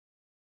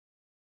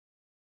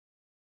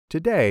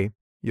Today,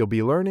 you'll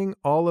be learning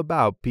all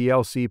about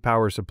PLC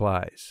power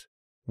supplies,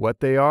 what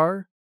they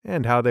are,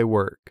 and how they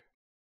work.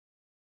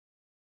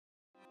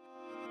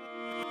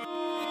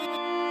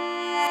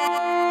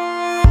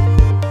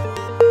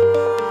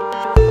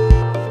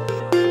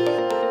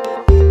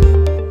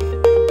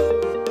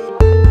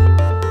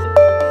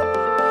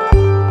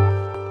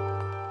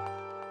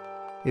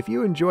 If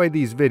you enjoy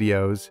these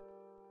videos,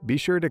 be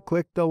sure to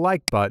click the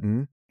like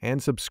button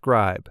and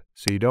subscribe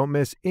so you don't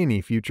miss any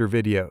future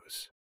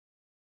videos.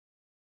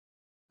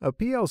 A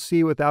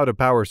PLC without a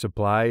power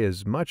supply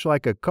is much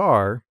like a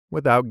car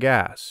without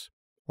gas,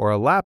 or a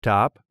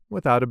laptop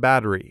without a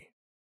battery.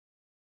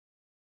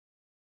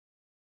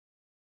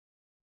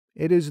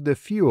 It is the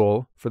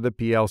fuel for the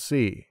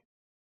PLC.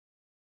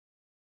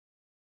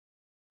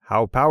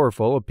 How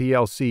powerful a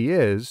PLC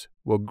is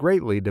will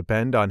greatly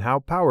depend on how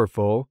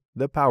powerful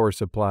the power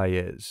supply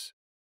is.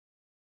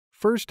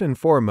 First and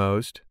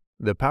foremost,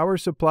 the power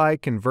supply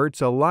converts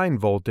a line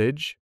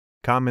voltage,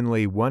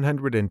 commonly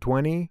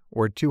 120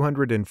 or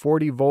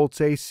 240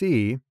 volts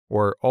AC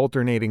or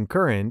alternating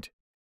current,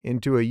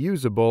 into a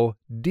usable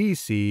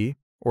DC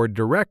or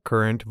direct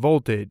current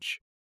voltage,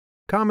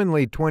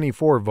 commonly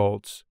 24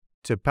 volts,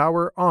 to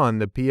power on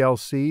the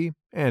PLC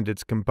and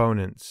its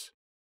components.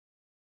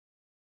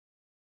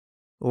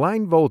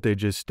 Line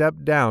voltage is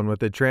stepped down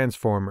with a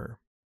transformer,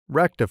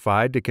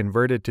 rectified to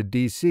convert it to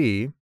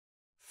DC,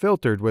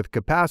 filtered with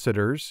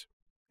capacitors,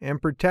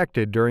 and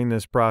protected during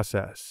this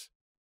process.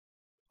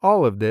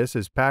 All of this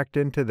is packed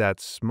into that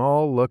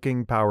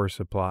small-looking power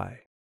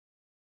supply.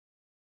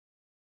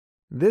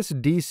 This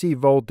DC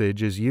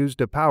voltage is used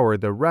to power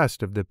the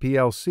rest of the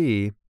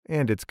PLC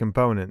and its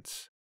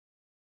components.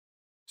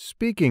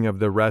 Speaking of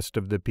the rest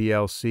of the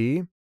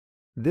PLC,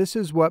 this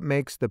is what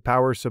makes the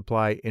power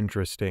supply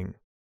interesting.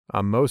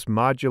 On most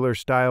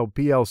modular-style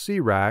PLC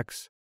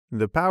racks,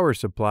 the power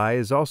supply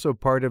is also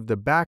part of the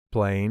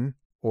backplane,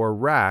 or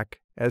rack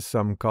as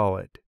some call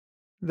it.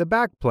 The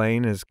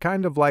backplane is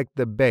kind of like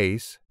the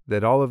base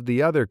that all of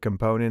the other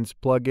components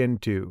plug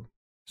into,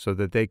 so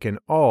that they can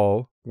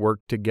all work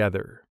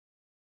together.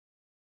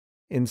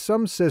 In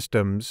some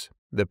systems,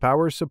 the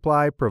power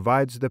supply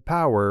provides the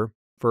power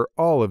for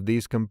all of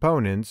these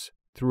components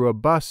through a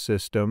bus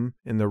system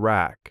in the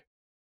rack.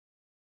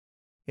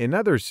 In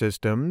other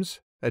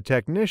systems, a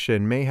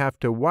technician may have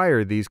to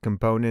wire these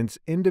components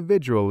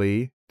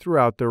individually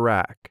throughout the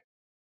rack.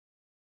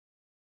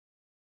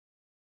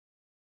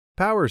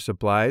 Power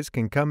supplies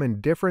can come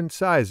in different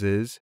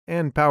sizes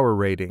and power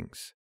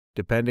ratings,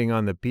 depending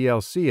on the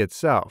PLC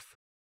itself,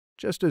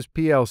 just as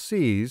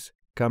PLCs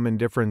come in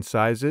different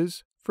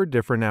sizes for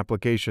different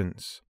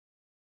applications.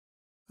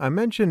 I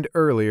mentioned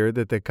earlier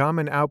that the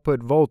common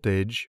output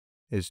voltage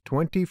is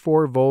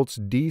 24 volts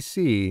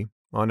DC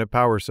on a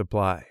power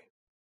supply.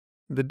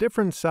 The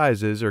different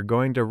sizes are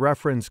going to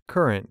reference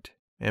current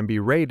and be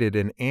rated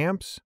in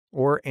amps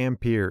or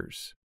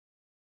amperes.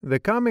 The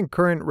common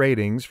current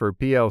ratings for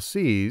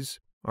PLCs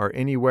are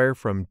anywhere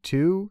from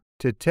 2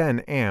 to 10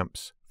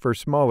 amps for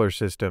smaller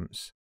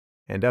systems,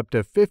 and up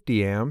to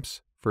 50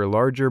 amps for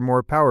larger,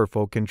 more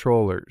powerful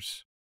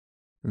controllers.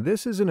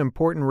 This is an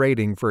important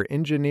rating for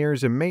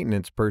engineers and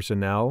maintenance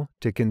personnel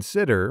to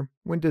consider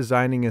when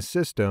designing a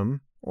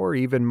system or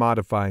even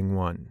modifying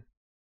one.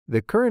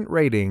 The current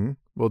rating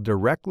will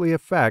directly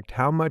affect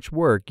how much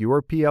work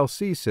your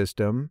PLC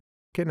system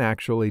can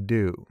actually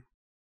do.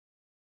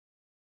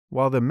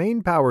 While the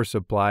main power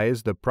supply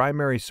is the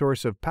primary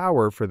source of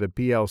power for the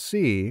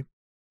PLC,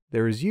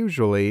 there is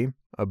usually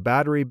a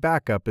battery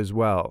backup as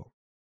well.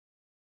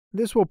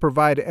 This will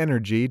provide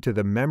energy to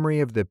the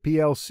memory of the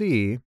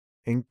PLC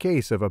in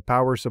case of a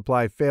power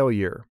supply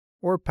failure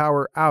or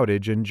power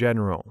outage in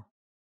general.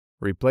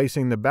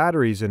 Replacing the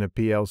batteries in a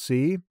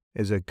PLC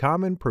is a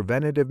common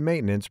preventative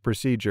maintenance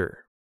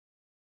procedure.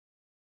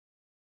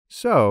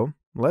 So,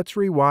 let's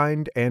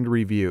rewind and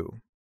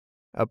review.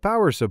 A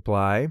power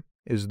supply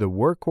is the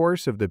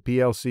workhorse of the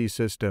PLC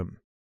system.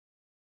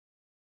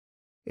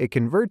 It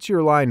converts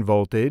your line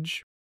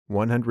voltage,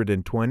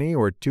 120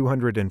 or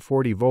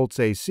 240 volts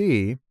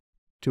AC,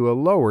 to a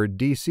lower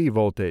DC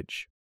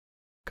voltage,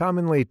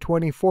 commonly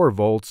 24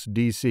 volts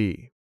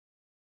DC.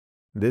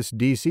 This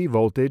DC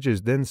voltage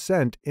is then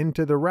sent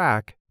into the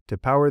rack to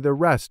power the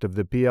rest of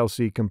the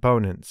PLC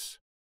components.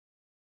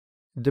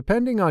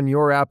 Depending on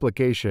your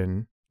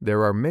application,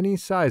 there are many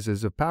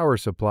sizes of power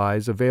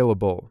supplies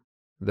available.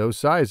 Those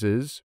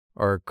sizes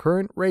are a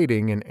current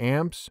rating in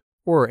amps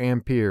or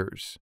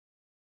amperes.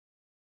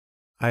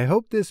 I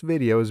hope this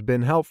video has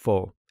been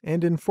helpful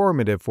and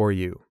informative for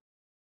you.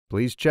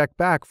 Please check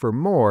back for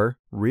more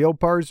Real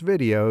Parts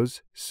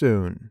videos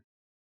soon.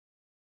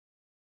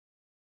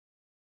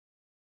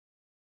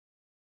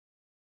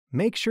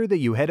 Make sure that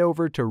you head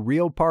over to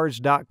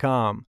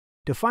realparts.com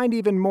to find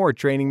even more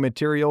training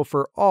material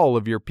for all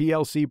of your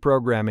PLC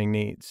programming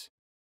needs.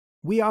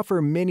 We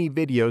offer many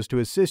videos to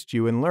assist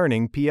you in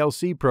learning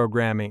PLC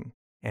programming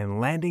and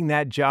landing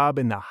that job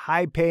in the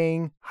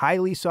high-paying,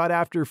 highly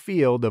sought-after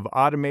field of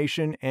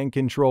automation and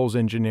controls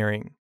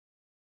engineering.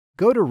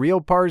 Go to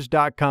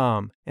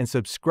realpars.com and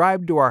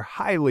subscribe to our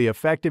highly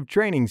effective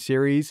training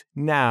series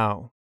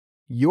now.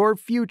 Your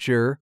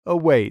future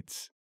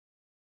awaits.